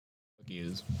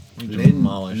cookies.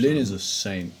 Lynn is a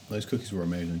saint. Those cookies were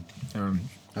amazing.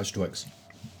 How's Twix?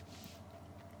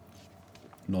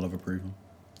 Nod of approval.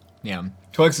 Yeah,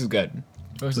 Twix is good.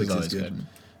 Twix is always good. good.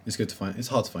 It's good to find. It's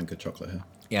hard to find good chocolate here.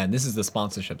 Yeah, and this is the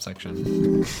sponsorship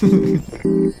section.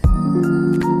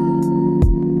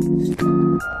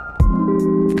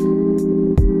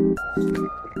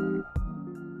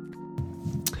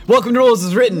 Welcome to Rules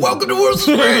is Written. Welcome to Rules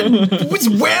is Written. It's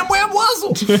Wham Wham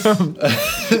Wazzle.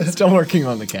 Still working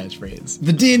on the catchphrase.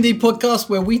 The D&D podcast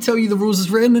where we tell you the rules is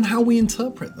written and how we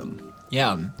interpret them.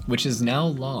 Yeah, which is now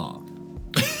law.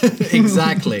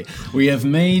 Exactly. We have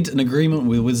made an agreement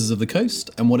with Wizards of the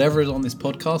Coast, and whatever is on this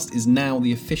podcast is now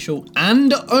the official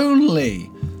and only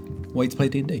way to play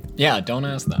D&D. Yeah, don't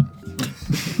ask them.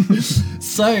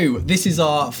 So, this is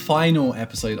our final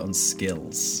episode on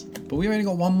skills. But we've only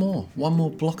got one more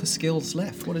block of skills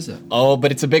left. What is it? Oh, but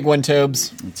it's a big one,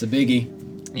 Tobes. It's a biggie.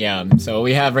 Yeah, so what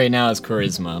we have right now is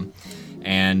charisma.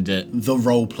 And the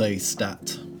roleplay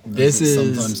stat. This is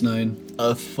sometimes known.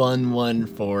 A fun one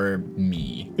for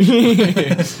me.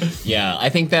 Yeah, I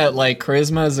think that like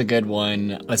charisma is a good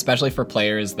one, especially for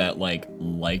players that like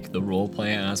the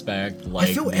roleplay aspect. I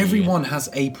feel everyone has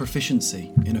a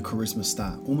proficiency in a charisma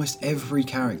stat. Almost every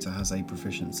character has a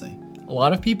proficiency. A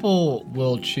lot of people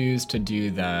will choose to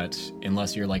do that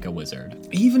unless you're like a wizard.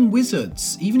 Even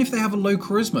wizards, even if they have a low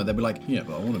charisma, they'll be like, yeah,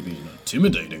 but I want to be an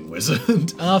intimidating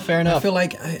wizard. Oh, fair enough. I feel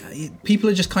like people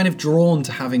are just kind of drawn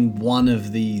to having one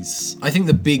of these. I think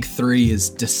the big three is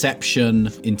deception,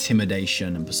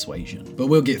 intimidation, and persuasion. But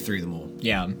we'll get through them all.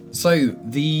 Yeah. So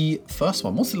the first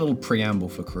one, what's a little preamble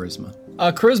for charisma?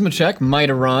 A charisma check might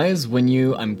arise when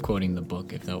you... I'm quoting the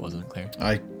book if that wasn't clear.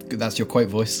 That's your quote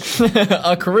voice.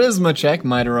 A charisma check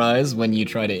might arise when you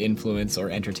try to influence or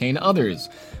entertain others,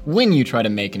 when you try to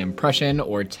make an impression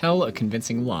or tell a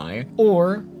convincing lie,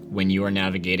 or when you are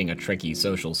navigating a tricky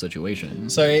social situation.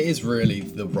 So it is really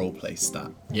the roleplay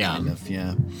stat. Yeah. Kind of,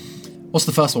 yeah. What's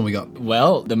the first one we got?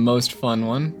 Well, the most fun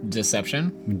one,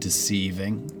 deception.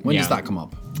 Deceiving. When does that come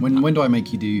up? When do I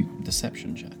make you do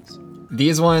deception checks?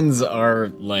 These ones are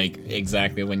like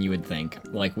exactly when you would think,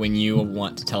 like when you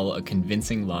want to tell a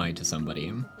convincing lie to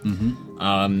somebody.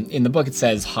 Mm-hmm. In the book it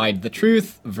says hide the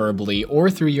truth verbally or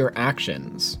through your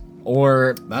actions,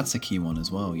 or that's a key one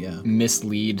as well, yeah.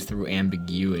 Mislead through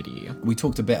ambiguity. We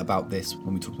talked a bit about this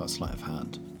when we talked about sleight of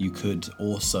hand. You could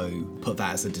also put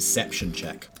that as a deception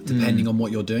check, depending on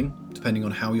what you're doing, depending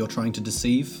on how you're trying to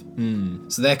deceive.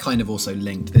 So they're kind of also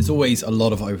linked. There's always a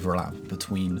lot of overlap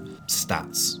between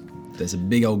stats. There's a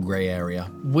big old gray area.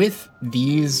 With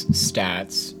these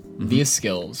stats, these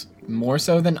skills, more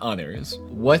so than others,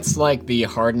 what's like the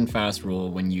hard and fast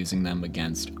rule when using them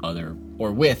against other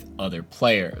or with other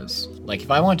players? Like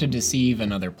if I want to deceive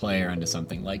another player into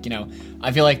something, like, you know,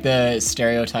 I feel like the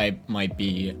stereotype might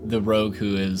be the rogue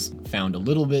who has found a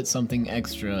little bit something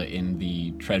extra in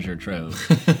the treasure trove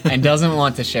and doesn't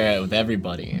want to share it with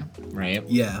everybody, right?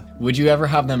 Yeah. Would you ever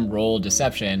have them roll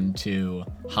deception to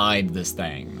hide this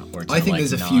thing? Or to, I think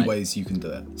there's a few ways you can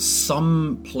do it.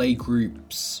 Some play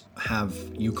groups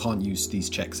you can't use these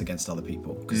checks against other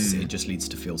people because it just leads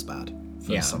to feels bad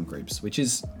for some groups, which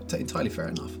is entirely fair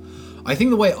enough. I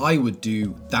think the way I would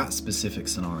do that specific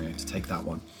scenario, to take that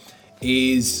one,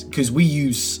 is because we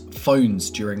use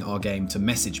phones during our game to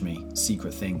message me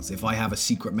secret things. If I have a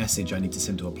secret message I need to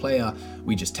send to a player,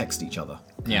 we just text each other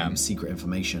secret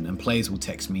information, and players will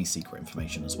text me secret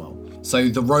information as well. So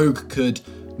the rogue could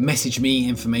message me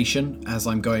information as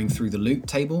I'm going through the loot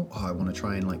table. I want to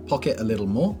try and like pocket a little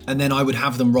more, and then I would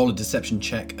have them roll a deception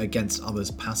check against others'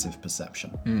 passive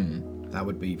perception. That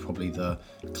would be probably the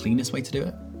cleanest way to do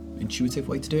it. Intuitive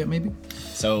way to do it, maybe.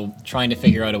 So trying to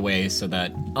figure out a way so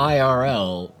that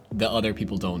IRL, the other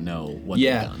people don't know what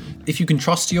they've done. If you can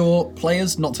trust your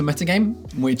players not to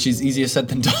metagame, which is easier said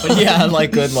than done. Yeah,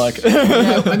 like good luck.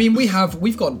 Yeah, I mean, we've had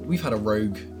a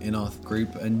rogue in our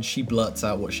group, and she blurts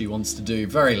out what she wants to do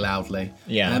very loudly.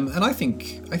 Yeah. And I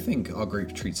think our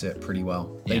group treats it pretty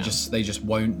well. They just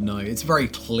won't know. It's very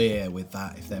clear with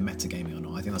that if they're metagaming or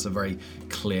not. I think that's a very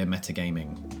clear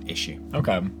metagaming issue.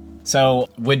 Okay. So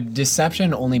would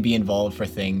deception only be involved for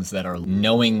things that are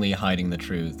knowingly hiding the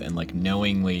truth and like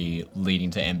knowingly leading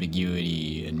to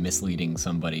ambiguity and misleading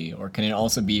somebody? Or can it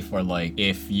also be for like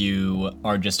if you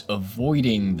are just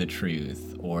avoiding the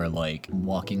truth or like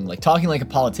talking like a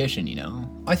politician, you know?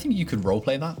 I think you could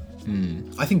roleplay that.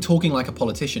 I think talking like a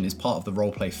politician is part of the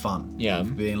roleplay fun. Yeah.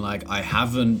 Being like, I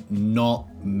haven't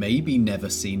maybe never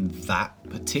seen that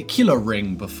particular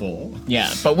ring before.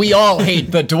 Yeah, but we all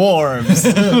hate the dwarves.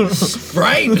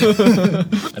 Right?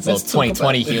 That's a little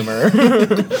 2020 humor.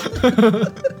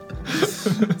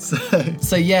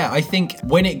 So yeah, I think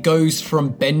when it goes from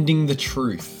bending the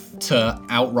truth to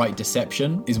outright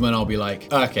deception is when I'll be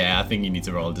like, okay, I think you need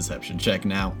to roll a deception check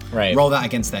now. Right. Roll that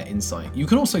against their insight. You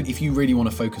can also, if you really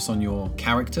want to focus on your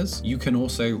characters, you can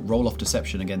also roll off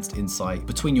deception against insight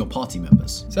between your party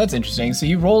members. So that's interesting. So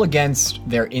you roll against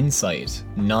their insight,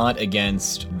 not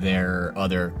against their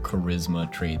other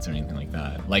charisma traits or anything like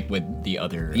that. Like with the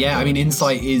other. Yeah, I mean,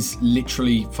 insight is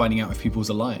literally finding out if people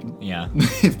are lying. Yeah.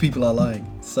 If people are lying.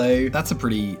 So that's a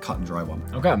pretty cut and dry one.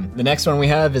 Okay. The next one we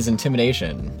have is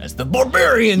intimidation. That's the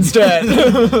barbarian stat.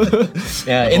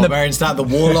 Yeah. The barbarian stat, the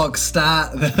warlock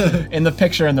stat. In the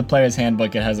picture in the player's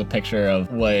handbook, it has a picture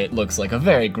of what looks like a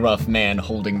very gruff man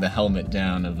holding the helmet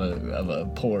down of a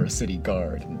poor city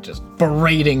guard and just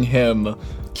berating him.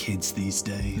 Kids these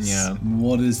days. Yeah.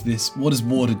 What does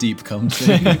Waterdeep come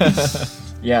to?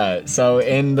 Yeah, so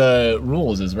in the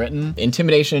rules is written,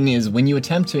 intimidation is when you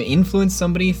attempt to influence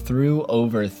somebody through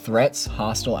over threats,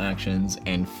 hostile actions,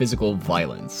 and physical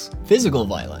violence. Physical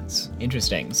violence.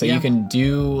 Interesting. So Yeah. you can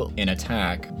do an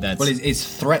attack that's Well, it's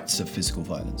threats of physical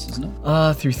violence, isn't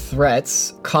it? through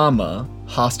threats, comma,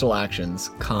 hostile actions,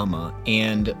 comma,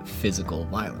 and physical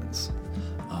violence.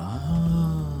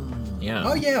 Yeah.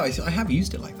 Oh yeah, I have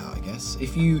used it like that, I guess.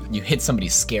 If you hit somebody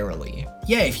scarily.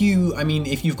 if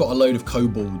you've got a load of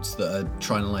kobolds that are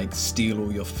trying to like steal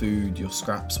all your food, your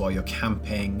scraps while you're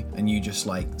camping, and you just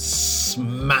like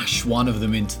smash one of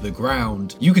them into the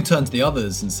ground, you can turn to the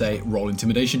others and say, roll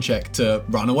intimidation check to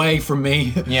run away from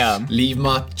me. Yeah. Leave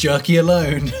my jerky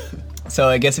alone. So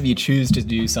I guess if you choose to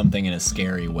do something in a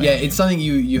scary way. Yeah, it's something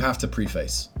you have to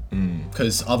preface.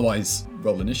 Because otherwise,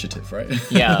 roll initiative, right?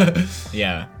 Yeah.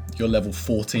 Yeah. You're level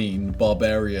 14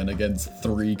 barbarian against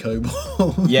 3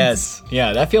 kobolds. Yes.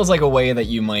 Yeah, that feels like a way that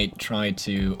you might try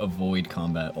to avoid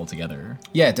combat altogether.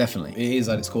 Yeah, definitely. It is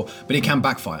at its core. But it can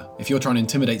backfire. If you're trying to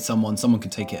intimidate someone can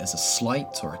take it as a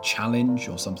slight or a challenge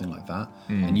or something like that.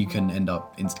 And you can end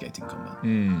up instigating combat.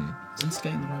 Is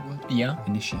instigating the right word? Yeah.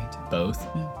 Initiating. Both.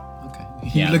 Yeah. Okay.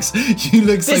 Yeah. You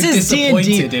look so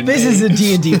disappointed in me. This is a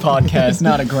D&D podcast,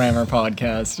 not a grammar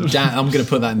podcast. I'm going to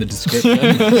put that in the description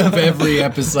of every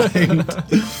episode.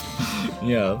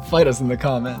 Yeah, fight us in the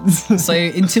comments. So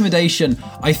intimidation,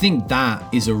 I think that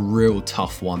is a real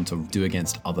tough one to do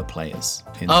against other players.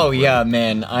 Oh yeah,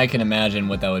 man, I can imagine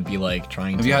what that would be like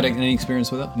trying Have to... you had any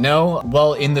experience with it? No,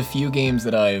 well, in the few games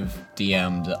that I've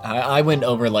DM'd, I went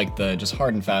over like the just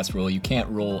hard and fast rule. You can't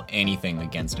roll anything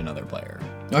against another player.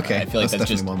 Okay, I feel like that's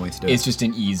definitely just one way to do it. It's just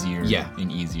an easier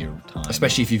time.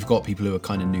 Especially if you've got people who are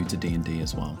kind of new to D&D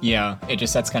as well. Yeah, it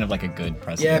just sets kind of like a good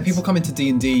precedent. Yeah, people come into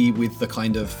D&D with the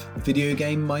kind of video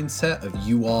game mindset of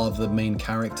you are the main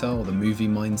character, or the movie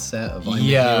mindset of I'm the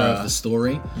hero of the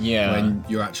story. Yeah. When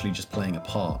you're actually just playing a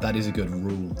part. That is a good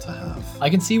rule to have. I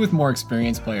can see with more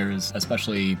experienced players,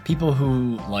 especially people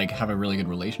who like have a really good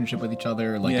relationship with each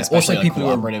other, like especially also a people who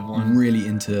cooperative are one. really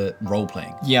into role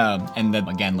playing. Yeah, and then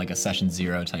again, like a session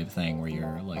 0 type thing where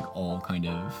you're like all kind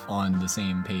of on the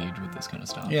same page with this kind of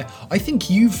stuff. Yeah, I think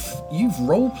you've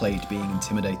role played being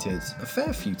intimidated a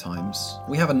fair few times.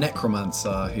 We have a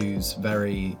necromancer who's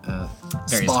very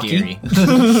sparky.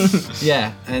 Scary.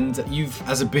 Yeah, and you've,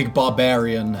 as a big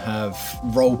barbarian, have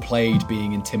role played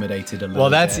being intimidated a little. Well,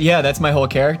 that's bit. that's my whole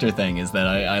character thing, is that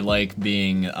I like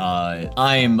being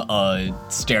I'm a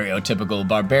stereotypical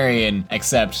barbarian,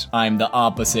 except I'm the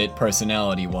opposite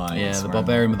personality wise. Yeah, the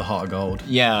barbarian with the heart of gold.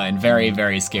 Yeah, and very,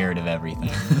 very scared of everything.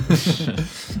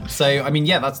 So, I mean,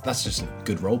 yeah, that's just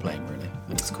good role playing, really.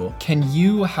 And it's cool. Can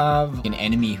you have an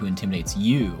enemy who intimidates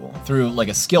you through like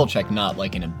a skill check, not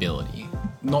like an ability?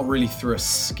 Not really through a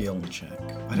skill check.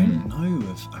 I don't know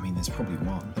of, I mean, there's probably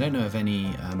one. I don't know of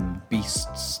any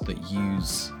beasts that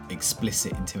use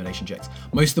explicit intimidation checks.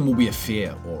 Most of them will be a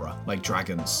fear aura, like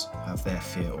dragons have their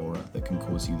fear aura that can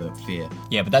cause you the fear.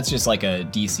 Yeah, but that's just like a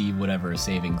DC whatever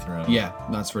saving throw. Yeah,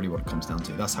 that's really what it comes down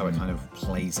to. That's how it kind of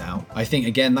plays out. I think,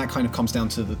 again, that kind of comes down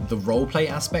to the roleplay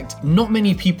aspect. Not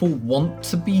many people want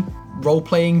to be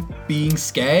role-playing being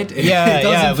scared.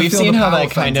 Yeah, we've seen how that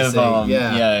kind of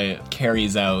fantasy.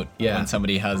 carries out Yeah. when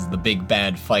somebody has the big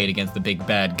bad fight against the big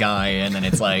bad guy, and then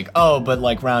it's like, oh, but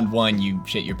like round 1 you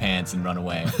shit your pants and run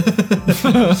away.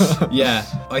 Yeah,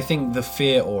 I think the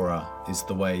fear aura is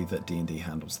the way that D&D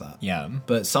handles that. Yeah.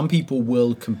 But some people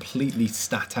will completely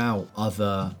stat out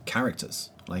other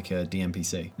characters, like a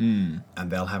DMPC,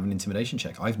 and they'll have an intimidation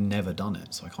check. I've never done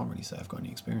it, so I can't really say I've got any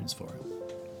experience for it.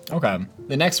 Okay.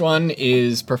 The next one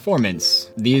is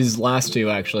performance. These last two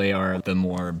actually are the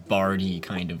more bardy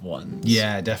kind of ones.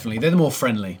 Yeah, definitely. They're the more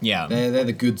friendly. Yeah. They're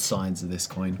the good sides of this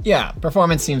coin. Yeah,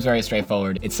 performance seems very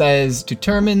straightforward. It says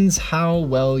determines how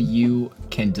well you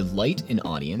can delight an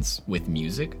audience with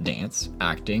music, dance,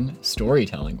 acting,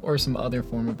 storytelling, or some other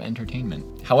form of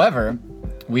entertainment. However,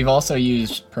 we've also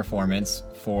used performance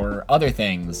for other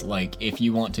things, like if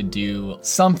you want to do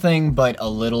something but a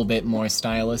little bit more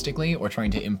stylistically, or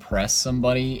trying to impress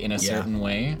somebody in a certain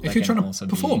way. If you're trying to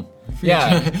perform.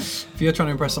 Yeah. If you're trying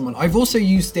to impress someone. I've also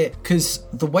used it because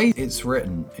the way it's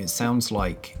written, it sounds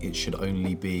like it should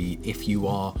only be if you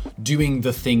are doing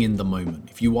the thing in the moment,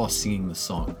 if you are singing the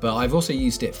song. But I've also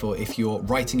used it for if you're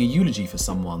writing a eulogy for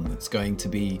someone that's going to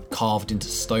be carved into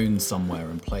stone somewhere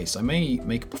and placed. I may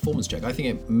make a performance check. I think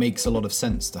it makes a lot of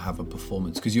sense to have a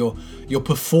performance because you're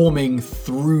performing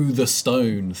through the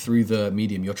stone, through the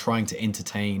medium. You're trying to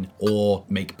entertain or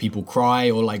make people cry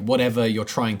or like whatever you're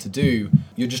trying to do.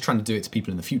 You're just trying to do it to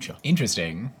people in the future.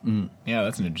 Interesting. Yeah,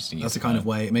 that's an interesting use. That's the kind of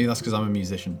way. Maybe that's because I'm a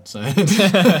musician, so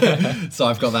so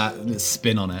I've got that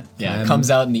spin on it. Yeah, it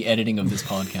comes out in the editing of this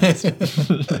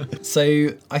podcast.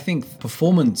 So I think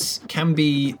performance can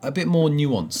be a bit more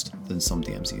nuanced than some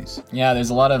DMs use. Yeah, there's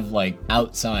a lot of like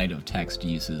outside of text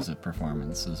uses of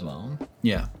performance as well.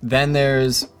 Yeah. Then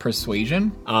there's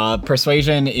persuasion.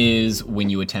 Persuasion is when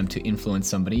you attempt to influence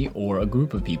somebody or a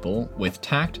group of people with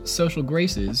tact, social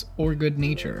graces, or good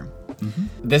nature.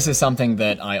 Mm-hmm. This is something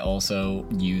that I also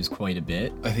use quite a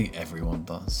bit. I think everyone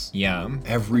does. Yeah.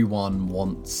 Everyone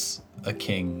wants a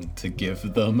king to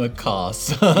give them a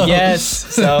castle. Yes.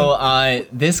 So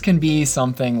this can be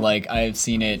something like I've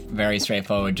seen it very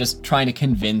straightforward, just trying to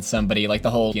convince somebody, like the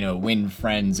whole, win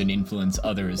friends and influence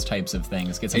others types of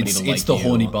things. Get somebody to like you. It's the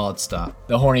horny bard stat.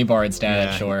 The horny bard stat,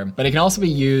 yeah. Sure. But it can also be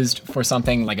used for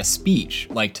something like a speech,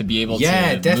 like to be able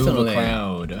to move a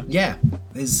crowd. Yeah.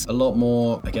 There's a lot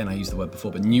more, again, I used the word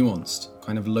before, but nuanced,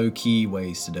 kind of low-key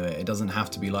ways to do it. It doesn't have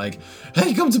to be like,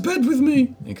 hey, come to bed with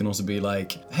me. It can also be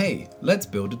like, hey, let's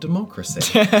build a democracy.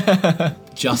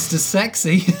 Just as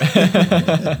sexy.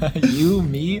 You,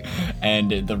 me,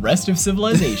 and the rest of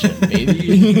civilization,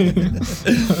 baby.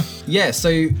 Yeah,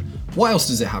 so what else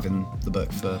does it have in the book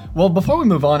for? Well, before we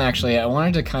move on, actually, I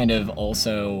wanted to kind of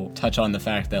also touch on the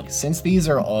fact that since these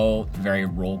are all very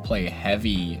roleplay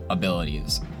heavy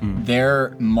abilities,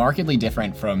 they're markedly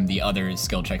different from the other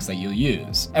skill checks that you'll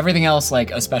use. Everything else,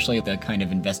 like especially the kind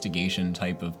of investigation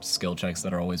type of skill checks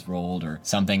that are always rolled, or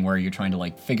something where you're trying to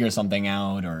like figure something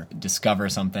out or discover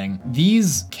something,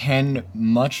 these can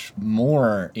much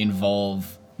more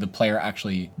involve the player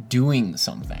actually doing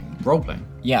something. Role-playing.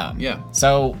 Yeah. Yeah.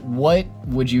 So what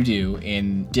would you do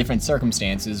in different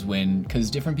circumstances because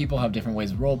different people have different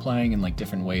ways of role-playing and like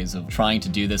different ways of trying to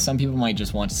do this. Some people might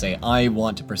just want to say, I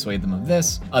want to persuade them of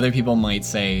this. Other people might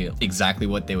say exactly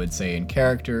what they would say in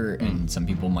character, and some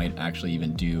people might actually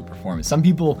even do performance. Some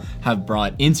people have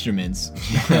brought instruments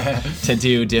to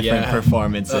do different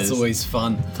performances. That's always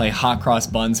fun. Play hot cross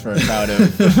buns for a crowd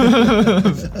of,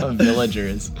 of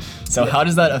villagers. So how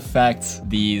does that affect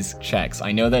these checks?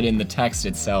 I know that in the text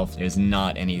itself, there's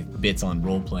not any bits on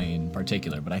roleplay in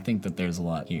particular, but I think that there's a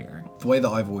lot here. The way that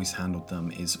I've always handled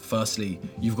them is, firstly,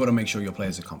 you've got to make sure your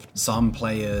players are comfortable. Some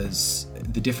players,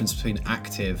 the difference between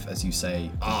active, as you say,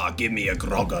 give me a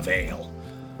grog of ale.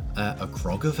 A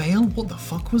grog of ale? What the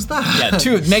fuck was that?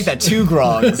 Yeah, make that 2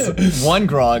 grogs. 1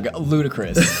 grog,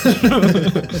 ludicrous.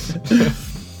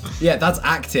 Yeah, that's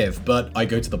active, but I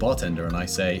go to the bartender and I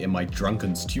say, in my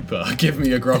drunken stupor, give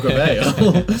me a grog of ale.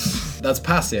 That's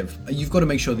passive. You've got to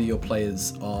make sure that your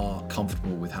players are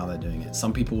comfortable with how they're doing it.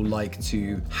 Some people like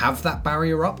to have that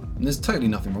barrier up, and there's totally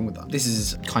nothing wrong with that. This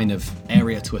is kind of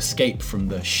area to escape from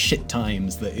the shit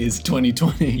times that is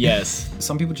 2020. Yes.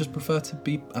 Some people just prefer to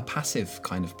be a passive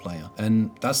kind of player, and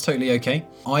that's totally okay.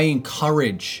 I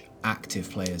encourage active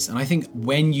players, and I think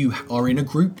when you are in a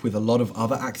group with a lot of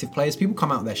other active players, people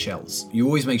come out of their shells. You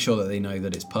always make sure that they know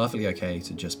that it's perfectly okay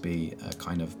to just be a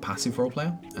kind of passive role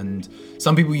player, and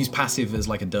some people use passive as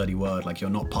like a dirty word, like you're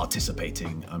not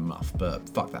participating enough, but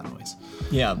fuck that noise.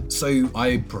 Yeah. So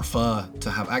I prefer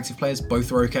to have active players.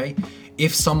 Both are okay.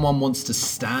 If someone wants to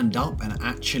stand up and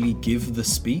actually give the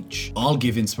speech, I'll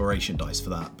give inspiration dice for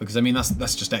that, because I mean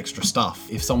that's just extra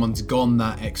stuff. If someone's gone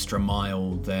that extra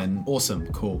mile, then awesome,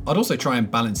 cool. I'd also try and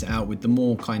balance it out with the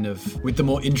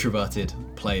more introverted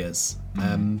players.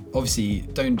 Obviously,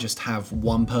 don't just have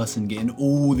one person getting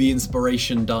all the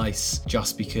inspiration dice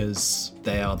just because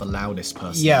they are the loudest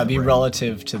person. Yeah, in the be room.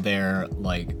 relative to their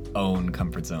like own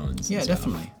comfort zones. Yeah, and stuff.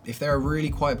 definitely. If they're a really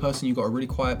quiet person, you've got a really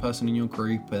quiet person in your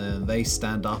group, and they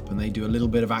stand up and they do a little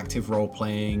bit of active role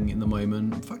playing in the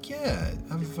moment. Fuck yeah,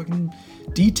 have a fucking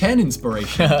D10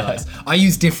 inspiration dice. I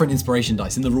use different inspiration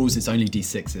dice. In the rules, it's only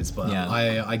D6s, but Yeah.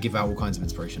 I give out all kinds of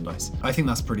inspiration dice. I think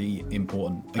that's pretty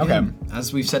important. Again,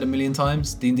 as we've said a million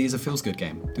times, D&D is a feels good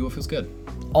game. Do what feels good.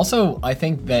 Also, I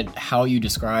think that how you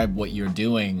describe what you're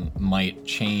doing might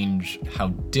change how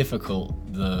difficult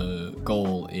the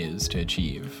goal is to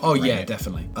achieve. Oh right? yeah,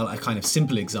 definitely. A kind of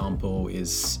simple example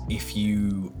is if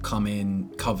you come in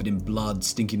covered in blood,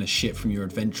 stinking of shit from your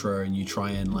adventurer, and you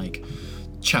try and like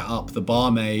chat up the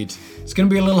barmaid, it's going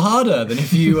to be a little harder than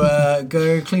if you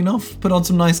go clean off, put on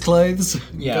some nice clothes,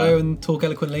 go and talk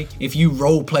eloquently. If you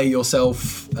role play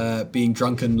yourself being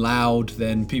drunk and loud,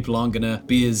 then people aren't going to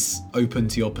be as open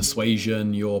to your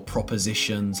persuasion, your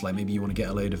propositions. Like maybe you want to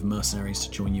get a load of mercenaries to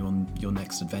join you on your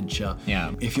next adventure.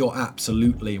 Yeah. If you're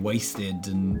absolutely wasted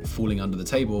and falling under the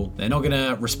table, they're not going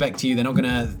to respect you. They're not going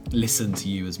to listen to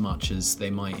you as much as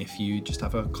they might if you just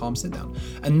have a calm sit down.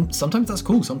 And sometimes that's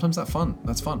cool. Sometimes that's fun.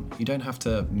 That's fun. You don't have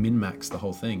to min-max the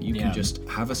whole thing. You can just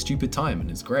have a stupid time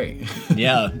and it's great.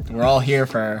 Yeah, we're all here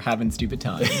for having stupid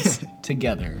times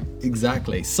together.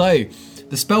 Exactly. So,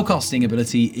 the spellcasting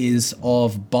ability is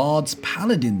of bards,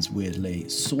 paladins, weirdly,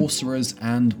 sorcerers,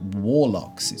 and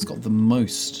warlocks. It's got the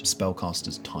most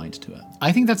spellcasters tied to it.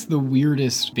 I think that's the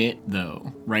weirdest bit,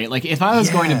 though, right? Like, if I was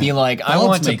going to be like, I Bards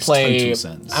want to makes play, total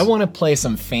sense. I want to play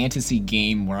some fantasy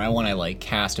game where I want to like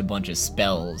cast a bunch of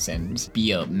spells and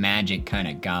be a magic kind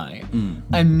of guy.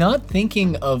 I'm not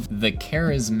thinking of the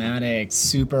charismatic,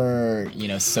 super,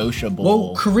 sociable.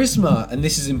 Well, charisma, and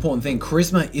this is an important thing,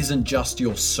 charisma isn't just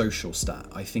your social stat.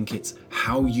 I think it's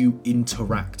how you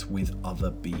interact with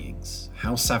other beings.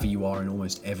 How savvy you are in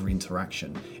almost every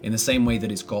interaction. In the same way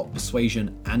that it's got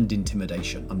persuasion and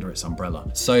intimidation under its umbrella.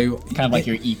 So kind of like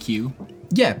your EQ.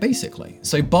 Yeah, basically.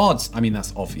 So bards, I mean,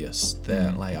 that's obvious.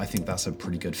 They're like, I think that's a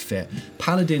pretty good fit.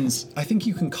 Paladins, I think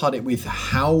you can cut it with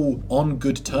how on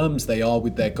good terms they are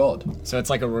with their god. So it's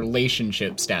like a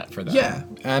relationship stat for them. Yeah.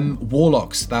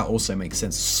 Warlocks, that also makes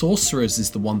sense. Sorcerers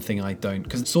is the one thing I don't,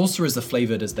 because sorcerers are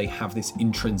flavored as they have this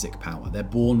intrinsic power. They're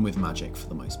born with magic for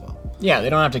the most part. Yeah, they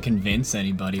don't have to convince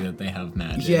anybody that they have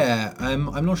magic. Yeah,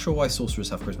 I'm not sure why sorcerers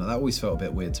have charisma. That always felt a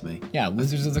bit weird to me. Yeah,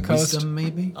 Wizards of the Coast. Wisdom,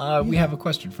 maybe? We have a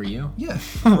question for you. Yeah,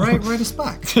 write us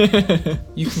back.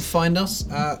 You can find us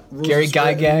at Gary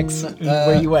Gygax,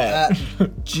 where you at?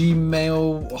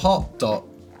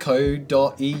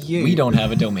 gmailhot.co.eu. We don't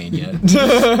have a domain yet. But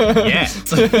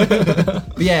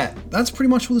yeah, that's pretty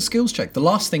much all the skills check. The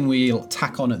last thing we'll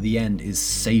tack on at the end is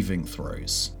saving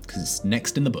throws, because it's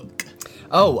next in the book.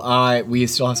 Oh, we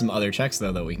still have some other checks,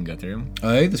 though, that we can go through.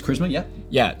 Oh, there's charisma, yeah.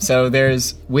 Yeah, so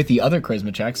there's, with the other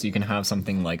charisma checks, you can have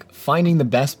something like finding the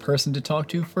best person to talk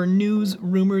to for news,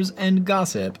 rumors, and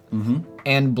gossip,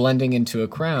 and blending into a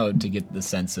crowd to get the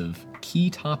sense of key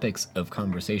topics of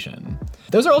conversation.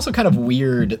 Those are also kind of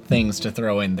weird things to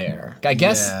throw in there. I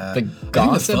guess the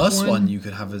gossip the first one you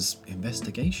could have as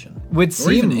investigation. would or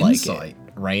seem even like insight. it,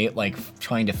 right? Like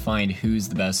trying to find who's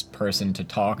the best person to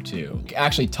talk to.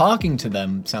 Actually talking to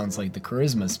them sounds like the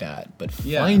charisma stat, but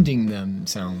finding them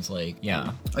sounds like,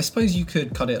 I suppose you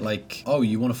could cut it like, oh,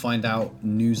 you want to find out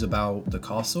news about the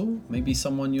castle? Maybe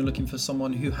you're looking for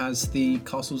someone who has the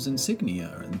castle's insignia,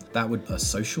 and that would be a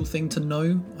social thing to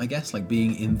know, I guess, like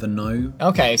being in the know.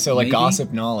 Okay, so like Maybe.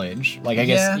 gossip knowledge. Like I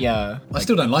guess, I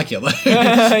still don't like it though.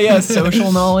 yeah,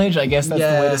 social knowledge. I guess that's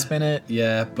the way to spin it.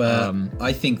 Yeah, but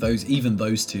I think those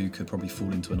two could probably fall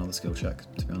into another skill check,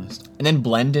 to be honest. And then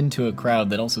blend into a crowd.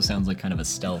 That also sounds like kind of a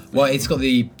stealth thing. Well, it's got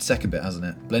the second bit, hasn't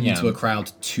it? Blend Yeah. into a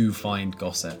crowd to find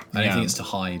gossip. I don't think it's to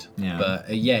hide. Yeah. But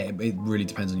it really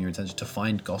depends on your intention. To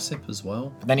find gossip as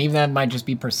well. But then even that might just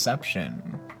be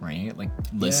perception, right? Like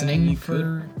listening you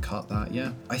for... could cut that,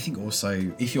 yeah. I think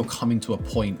also, if you're coming to a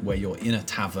point where you're in a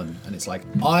tavern and it's like,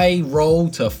 I roll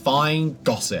to find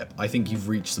gossip, I think you've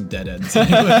reached some dead ends in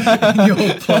your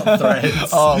plot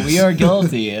threads. Oh, we are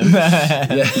guilty of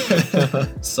that. Yeah.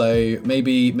 So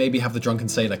maybe have the drunken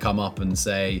sailor come up and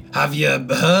say, have you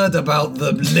heard about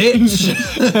the Lich?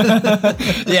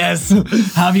 Yes.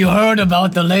 Have you heard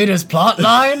about the latest plot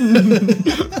line?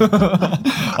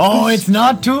 Oh, it's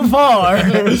not too far.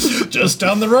 Just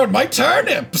down the road, my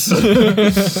turnips.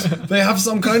 They have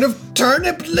some kind of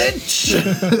turnip lich.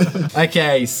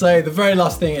 Okay, so the very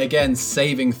last thing, again,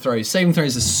 saving throws. Saving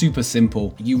throws are super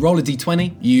simple. You roll a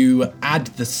d20, you add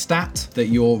the stat stat that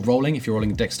you're rolling. If you're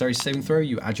rolling a dexterity saving throw,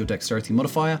 you add your dexterity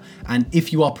modifier. And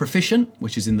if you are proficient,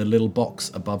 which is in the little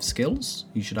box above skills,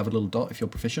 you should have a little dot if you're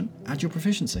proficient, add your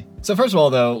proficiency. So first of all,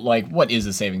 though, like, what is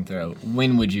a saving throw?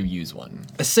 When would you use one?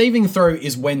 A saving throw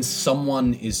is when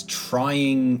someone is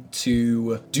trying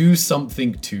to do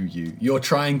something to you. You're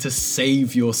trying to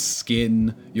save your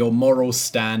skin, your moral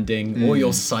standing, or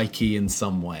your psyche in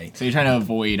some way. So you're trying to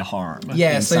avoid harm.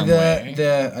 Yeah, in so some way.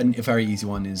 a very easy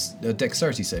one is a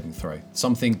dexterity saving throw.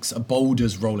 Something's a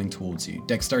boulder's rolling towards you.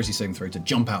 Dexterity saving throw to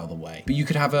jump out of the way. But you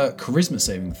could have a charisma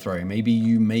saving throw. Maybe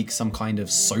you make some kind of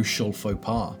social faux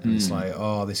pas. It's like,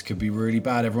 oh, this could be really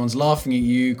bad. Everyone's laughing at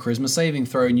you. Charisma saving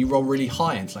throw, and you roll really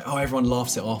high. And it's like, oh, everyone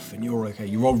laughs it off, and you're okay.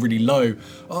 You roll really low.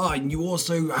 Oh, and you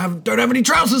also don't have any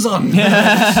trousers on.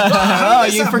 Oh,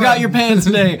 you forgot your pants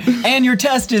today, and your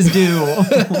test is due.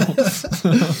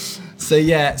 So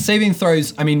yeah, saving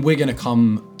throws, I mean, we're going to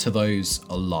come to those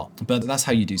a lot, but that's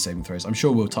how you do saving throws. I'm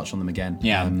sure we'll touch on them again.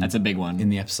 Yeah, that's a big one. In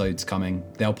the episodes coming.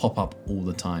 They'll pop up all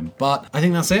the time. But I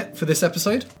think that's it for this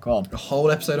episode. Cool. A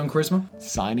whole episode on charisma.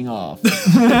 Signing off.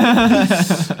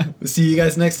 We'll see you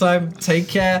guys next time. Take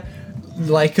care.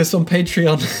 Like us on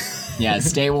Patreon. Yeah,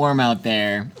 stay warm out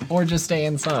there, or just stay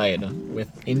inside with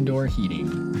indoor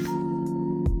heating.